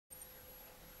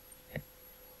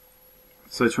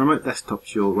So to remote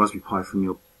desktop your Raspberry Pi from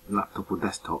your laptop or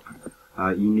desktop,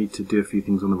 you need to do a few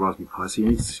things on the Raspberry Pi. So you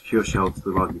need to secure shell to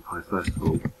the Raspberry Pi first of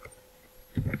all.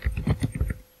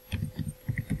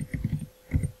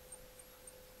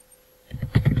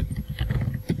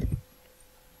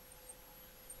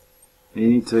 And you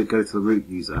need to go to the root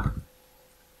user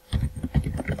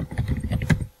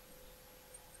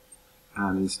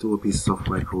and install a piece of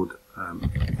software called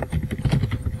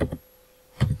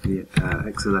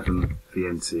X11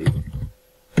 VNC.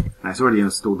 Now it's already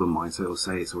installed on mine, so it will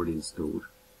say it's already installed.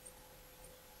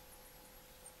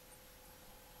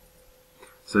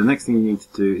 So the next thing you need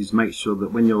to do is make sure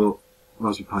that when your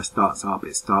Raspberry Pi starts up,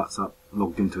 it starts up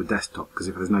logged into a desktop, because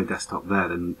if there's no desktop there,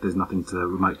 then there's nothing to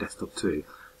remote desktop to.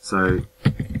 So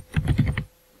if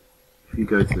you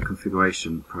go to the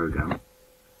configuration program,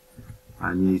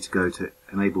 and you need to go to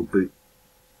enable boot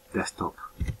desktop,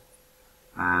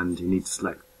 and you need to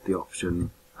select the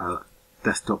option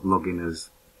desktop login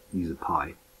as user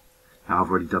Pi. Now I've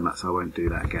already done that, so I won't do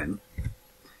that again.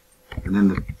 And then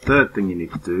the third thing you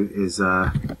need to do is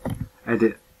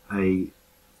edit a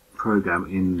program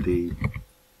in the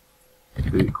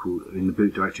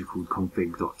boot directory called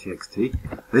config.txt.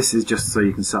 This is just so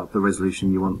you can set up the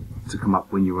resolution you want to come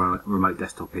up when you run a remote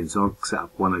desktop in. So I've set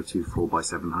up 1024 by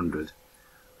 700.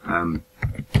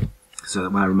 So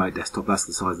that when I remote desktop, that's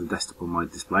the size of the desktop on my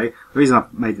display. The reason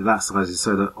I've made it that size is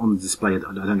so that on the display I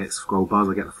don't get scroll bars,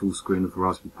 I get the full screen of the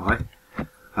Raspberry Pi.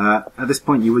 At this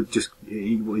point you would just, what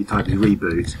you type is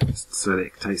reboot, so that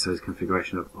it takes those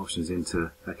configuration options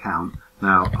into account.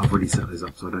 Now I've already set those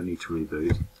up, so I don't need to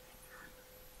reboot.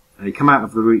 You come out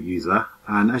of the root user,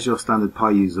 and as your standard Pi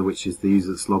user, which is the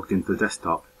user that's logged into the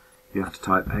desktop, you have to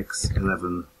type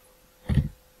X11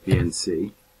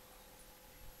 VNC.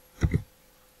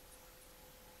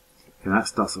 And that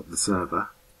starts up the server.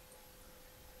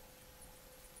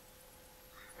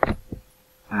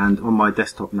 And on my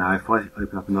desktop now, if I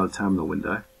open up another terminal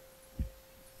window,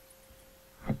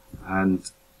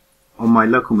 and on my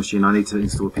local machine I need to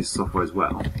install a piece of software as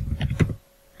well.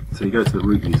 So you go to the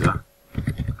root user,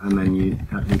 and then you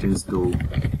need to install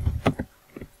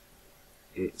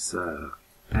its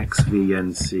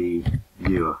XVNC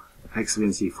viewer,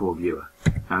 XVNC4 viewer.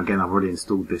 Now again, I've already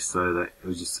installed this, so that it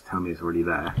was just to tell me it's already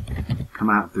there. Come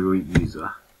out of the root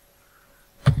user,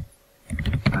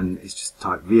 and it's just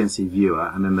type VNC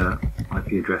viewer and then the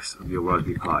IP address of your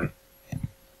Raspberry Pi.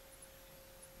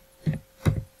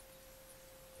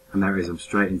 And there it is, I'm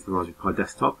straight into the Raspberry Pi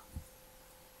desktop.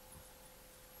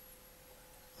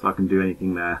 So I can do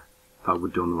anything there that I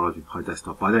would do on the Raspberry Pi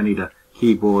desktop. But I don't need a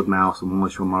keyboard, mouse or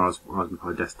monitor on my Raspberry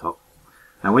Pi desktop.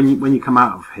 Now when you come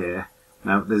out of here,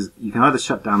 now you can either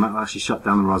shut down the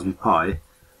Raspberry Pi,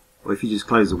 or if you just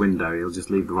close the window, it'll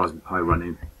just leave the Raspberry Pi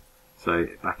running. So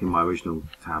back in my original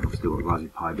tab, I've still got the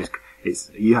Raspberry Pi.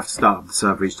 You have to start up the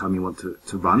server each time you want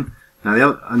to run.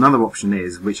 Now another option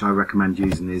is, which I recommend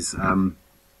using, is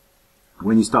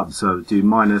when you start the server, do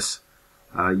minus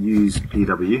use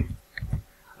pw,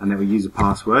 and then we use a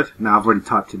password. Now I've already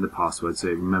typed in the password, so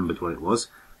it remembered what it was,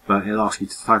 but it'll ask you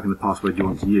to type in the password you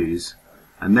want to use,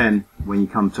 and then when you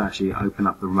come to actually open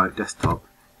up the remote desktop,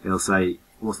 it'll say,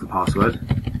 what's the password?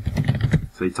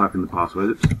 So you type in the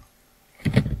password,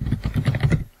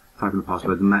 type in the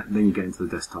password, and then you get into the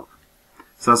desktop.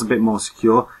 So that's a bit more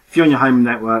secure. If you're on your home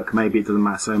network, maybe it doesn't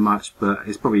matter so much, but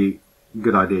it's probably a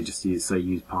good idea just to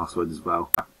use password as well.